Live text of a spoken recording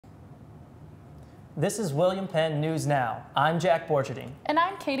This is William Penn News Now. I'm Jack Borcherding. And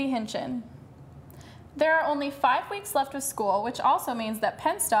I'm Katie Hinchin. There are only 5 weeks left of school, which also means that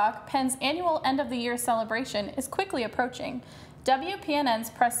Pennstock, Penn's annual end-of-the-year celebration, is quickly approaching. WPNN's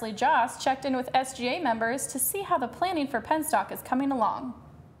Presley Joss checked in with SGA members to see how the planning for Pennstock is coming along.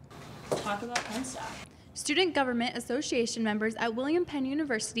 Talk about Pennstock. Student Government Association members at William Penn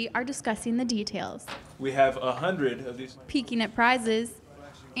University are discussing the details. We have 100 of these. Peeking at prizes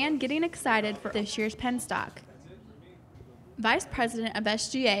and getting excited for this year's Pennstock. Vice President of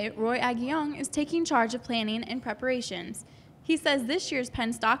SGA, Roy Aguillon, is taking charge of planning and preparations. He says this year's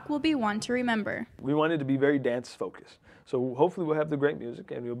Pennstock will be one to remember. We wanted to be very dance focused. So hopefully we'll have the great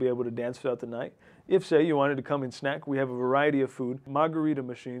music and you'll be able to dance throughout the night. If, say, you wanted to come and snack, we have a variety of food. Margarita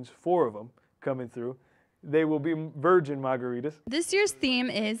machines, 4 of them coming through. They will be virgin margaritas. This year's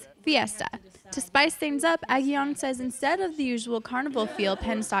theme is Fiesta. To spice things up, Aguillon says instead of the usual carnival feel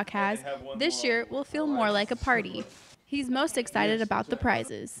Pennstock has, this year will feel more like a party. He's most excited about the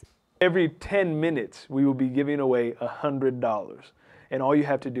prizes. Every 10 minutes, we will be giving away $100. And all you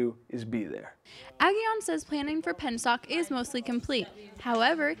have to do is be there. Aguillon says planning for Pennstock is mostly complete.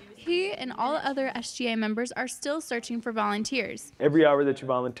 However, he and all other SGA members are still searching for volunteers. Every hour that you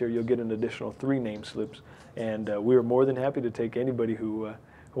volunteer, you'll get an additional 3 name slips. And we are more than happy to take anybody who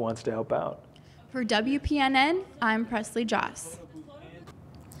wants to help out. For WPNN, I'm Presley Joss.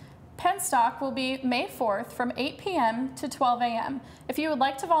 Pennstock will be May 4th from 8 p.m. to 12 a.m. If you would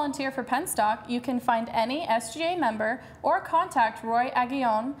like to volunteer for Pennstock, you can find any SGA member or contact Roy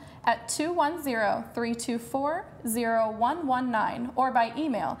Aguillon at 210-324-0119 or by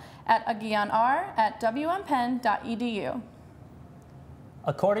email at aguillonr@wmpenn.edu.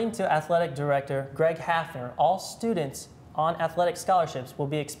 According to Athletic Director Greg Hafner, all students on athletic scholarships will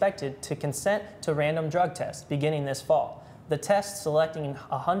be expected to consent to random drug tests beginning this fall. The test selecting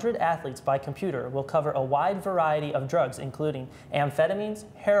 100 athletes by computer will cover a wide variety of drugs, including amphetamines,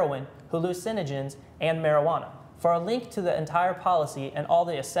 heroin, hallucinogens, and marijuana. For a link to the entire policy and all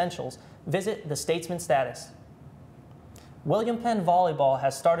the essentials, visit the Statesman status. William Penn volleyball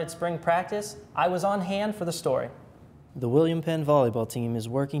has started spring practice. I was on hand for the story. The William Penn volleyball team is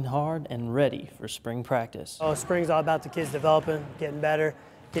working hard and ready for spring practice. Spring's all about the kids developing, getting better,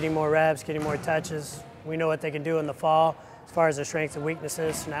 getting more reps, getting more touches. We know what they can do in the fall as far as their strengths and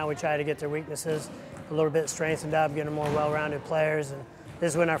weaknesses. So now we try to get their weaknesses a little bit strengthened up, get them more well-rounded players. And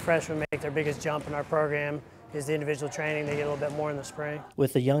this is when our freshmen make their biggest jump in our program, is the individual training. They get a little bit more in the spring.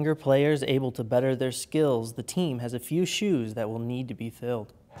 With the younger players able to better their skills, the team has a few shoes that will need to be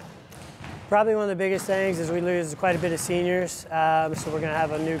filled. Probably one of the biggest things is we lose quite a bit of seniors, so we're going to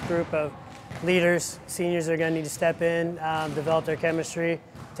have a new group of leaders. Seniors are going to need to step in, develop their chemistry,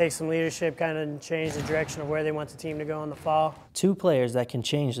 take some leadership, kind of change the direction of where they want the team to go in the fall. 2 players that can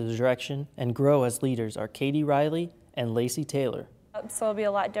change the direction and grow as leaders are Katie Riley and Lacey Taylor. So it'll be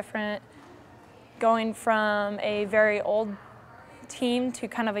a lot different going from a very old team to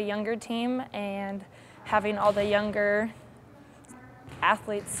kind of a younger team and having all the younger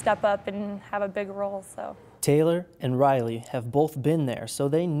athletes step up and have a big role. So Taylor and Riley have both been there, so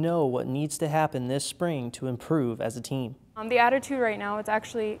they know what needs to happen this spring to improve as a team. The attitude right now, it's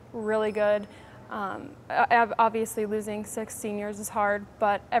actually really good. Obviously losing 6 seniors is hard,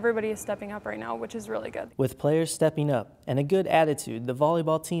 but everybody is stepping up right now, which is really good. With players stepping up and a good attitude, the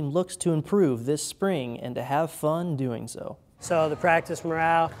volleyball team looks to improve this spring and to have fun doing so. So the practice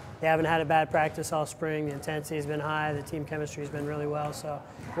morale, they haven't had a bad practice all spring. The intensity has been high. The team chemistry has been really well. So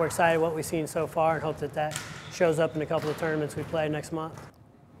we're excited what we've seen so far and hope that that shows up in a couple of tournaments we play next month.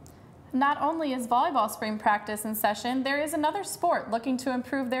 Not only is volleyball spring practice in session, there is another sport looking to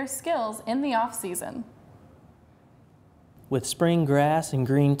improve their skills in the off-season. With spring grass and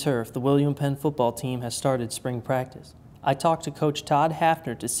green turf, the William Penn football team has started spring practice. I talked to Coach Todd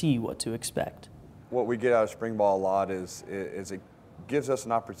Hafner to see what to expect. What we get out of spring ball a lot is it gives us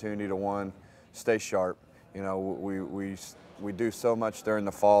an opportunity to, one, stay sharp. You know, we do so much during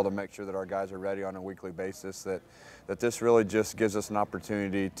the fall to make sure that our guys are ready on a weekly basis that this really just gives us an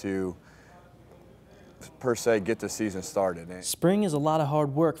opportunity to, per se, get the season started. Spring is a lot of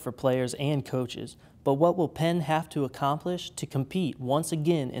hard work for players and coaches, but what will Penn have to accomplish to compete once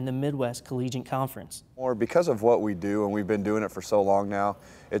again in the Midwest Collegiate Conference? Or because of what we do, and we've been doing it for so long now,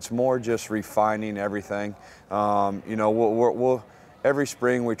 it's more just refining everything. You know, every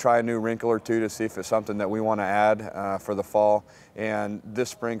spring we try a new wrinkle or two to see if it's something that we want to add for the fall, and this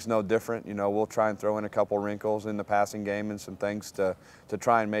spring's no different. You know, we'll try and throw in a couple wrinkles in the passing game and some things to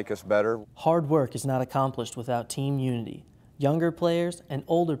try and make us better. Hard work is not accomplished without team unity. Younger players and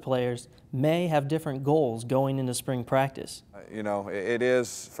older players may have different goals going into spring practice. You know, it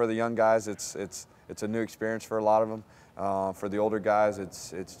is for the young guys. It's it's a new experience for a lot of them. For the older guys,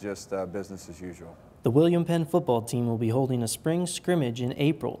 it's just business as usual. The William Penn football team will be holding a spring scrimmage in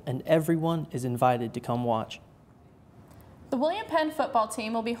April, and everyone is invited to come watch. The William Penn football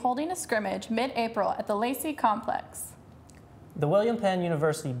team will be holding a scrimmage mid-April at the Lacey Complex. The William Penn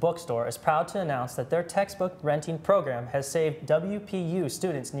University Bookstore is proud to announce that their textbook renting program has saved WPU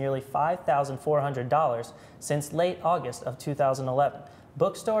students nearly $5,400 since late August of 2011.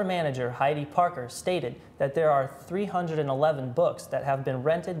 Bookstore manager Heidi Parker stated that there are 311 books that have been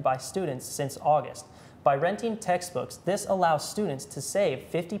rented by students since August. By renting textbooks, this allows students to save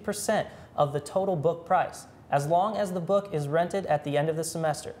 50% of the total book price. As long as the book is rented at the end of the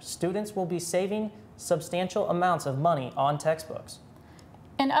semester, students will be saving substantial amounts of money on textbooks.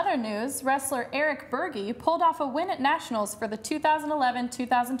 In other news, wrestler Eric Berge pulled off a win at Nationals for the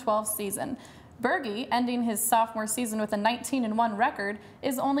 2011-2012 season. Berge, ending his sophomore season with a 19-1 record,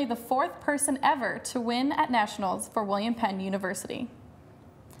 is only the 4th person ever to win at Nationals for William Penn University.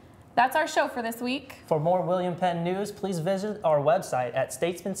 That's our show for this week. For more William Penn news, please visit our website at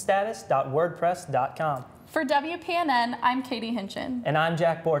statesmanstatus.wordpress.com. For WPNN, I'm Katie Hinchin. And I'm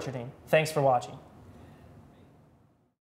Jack Borcherding. Thanks for watching.